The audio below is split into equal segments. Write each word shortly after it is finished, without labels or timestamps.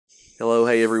Hello,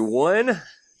 hey everyone.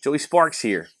 Joey Sparks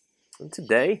here. And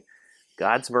today,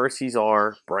 God's mercies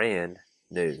are brand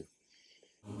new.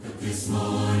 Woke up this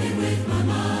morning with my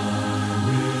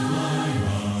mind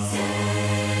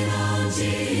set on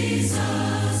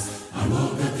Jesus. I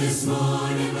woke up this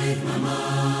morning with my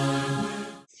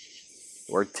mind.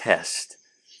 The word test.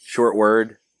 Short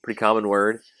word, pretty common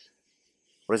word.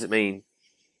 What does it mean?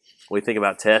 When we think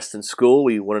about tests in school,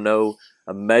 we want to know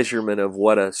a measurement of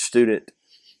what a student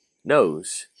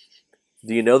knows.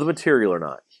 Do you know the material or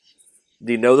not?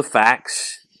 Do you know the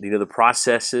facts? Do you know the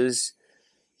processes?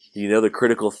 Do you know the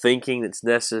critical thinking that's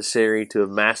necessary to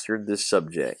have mastered this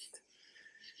subject?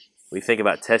 We think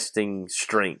about testing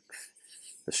strength,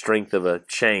 the strength of a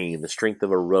chain, the strength of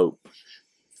a rope,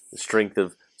 the strength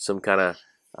of some kind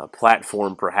of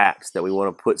platform perhaps that we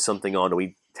want to put something on.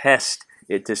 We test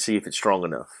it to see if it's strong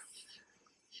enough.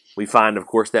 We find, of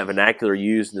course, that vernacular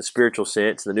used in the spiritual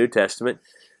sense in the New Testament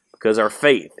because our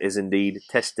faith is indeed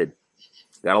tested.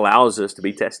 God allows us to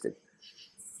be tested.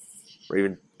 We're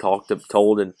even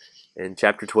told in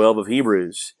chapter 12 of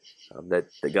Hebrews that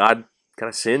God kind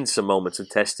of sends some moments of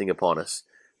testing upon us,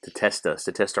 to test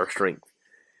our strength.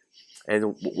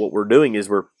 And what we're doing is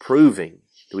we're proving,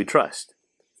 do we trust?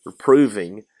 We're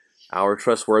proving our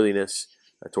trustworthiness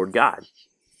toward God.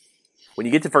 When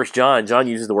you get to 1 John, John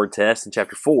uses the word test in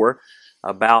chapter 4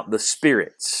 about the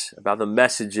spirits, about the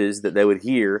messages that they would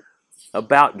hear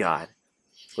about God.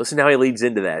 Listen how he leads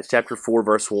into that. It's chapter 4,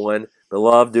 verse 1.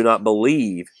 Beloved, do not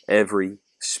believe every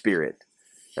spirit.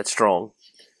 That's strong.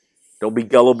 Don't be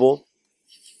gullible.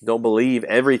 Don't believe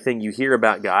everything you hear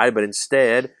about God, but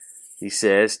instead, he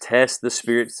says, test the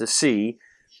spirits to see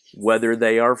whether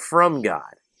they are from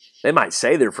God. They might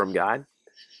say they're from God.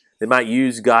 They might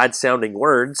use God-sounding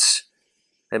words.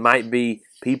 They might be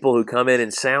people who come in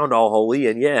and sound all holy,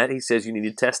 and yet he says you need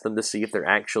to test them to see if they're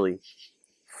actually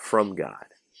from God.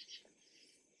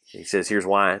 He says, here's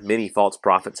why many false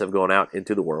prophets have gone out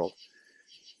into the world.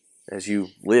 As you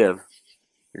live,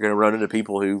 you're going to run into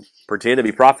people who pretend to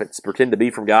be prophets, pretend to be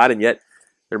from God, and yet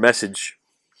their message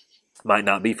might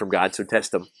not be from God, so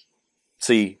test them.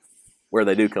 See where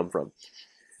they do come from.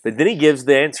 But then he gives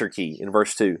the answer key in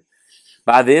verse 2.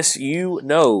 By this you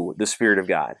know the Spirit of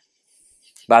God.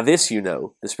 By this you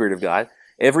know the Spirit of God.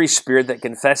 Every spirit that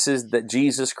confesses that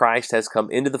Jesus Christ has come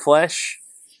into the flesh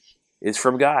is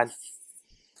from God.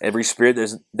 Every spirit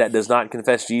that does not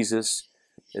confess Jesus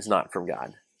is not from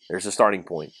God. There's a starting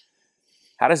point.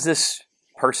 How does this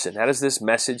person, how does this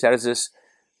message, how does this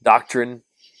doctrine,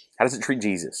 how does it treat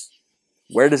Jesus?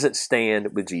 Where does it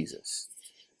stand with Jesus?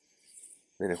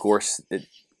 And of course, it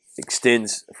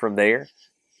extends from there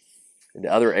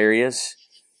into other areas.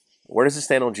 Where does it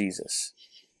stand on Jesus?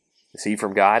 Is he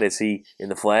from God? Is he in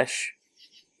the flesh?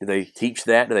 Do they teach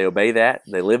that? Do they obey that?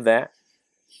 Do they live that?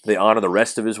 Do they honor the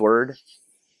rest of his word?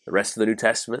 The rest of the New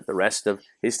Testament? The rest of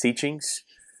his teachings?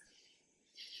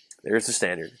 There's the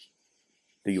standard.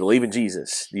 Do you believe in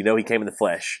Jesus? Do you know he came in the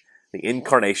flesh? The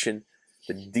incarnation,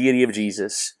 the deity of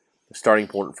Jesus, the starting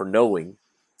point for knowing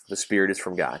the Spirit is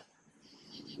from God.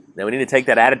 Now we need to take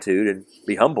that attitude and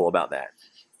be humble about that.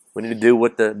 We need to do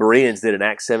what the Bereans did in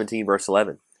Acts 17, verse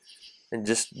 11. And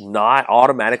just not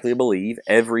automatically believe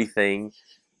everything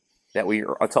that we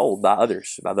are told by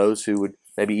others, by those who would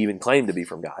maybe even claim to be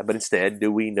from God. But instead,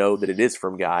 do we know that it is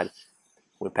from God?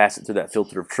 We pass it through that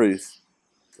filter of truth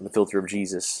and the filter of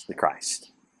Jesus, the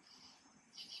Christ.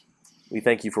 We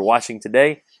thank you for watching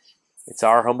today. It's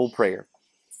our humble prayer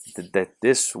that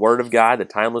this Word of God, the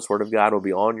timeless Word of God, will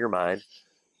be on your mind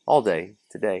all day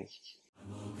today. I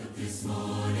woke up this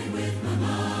morning with my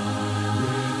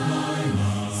mind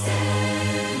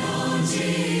set on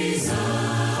Jesus.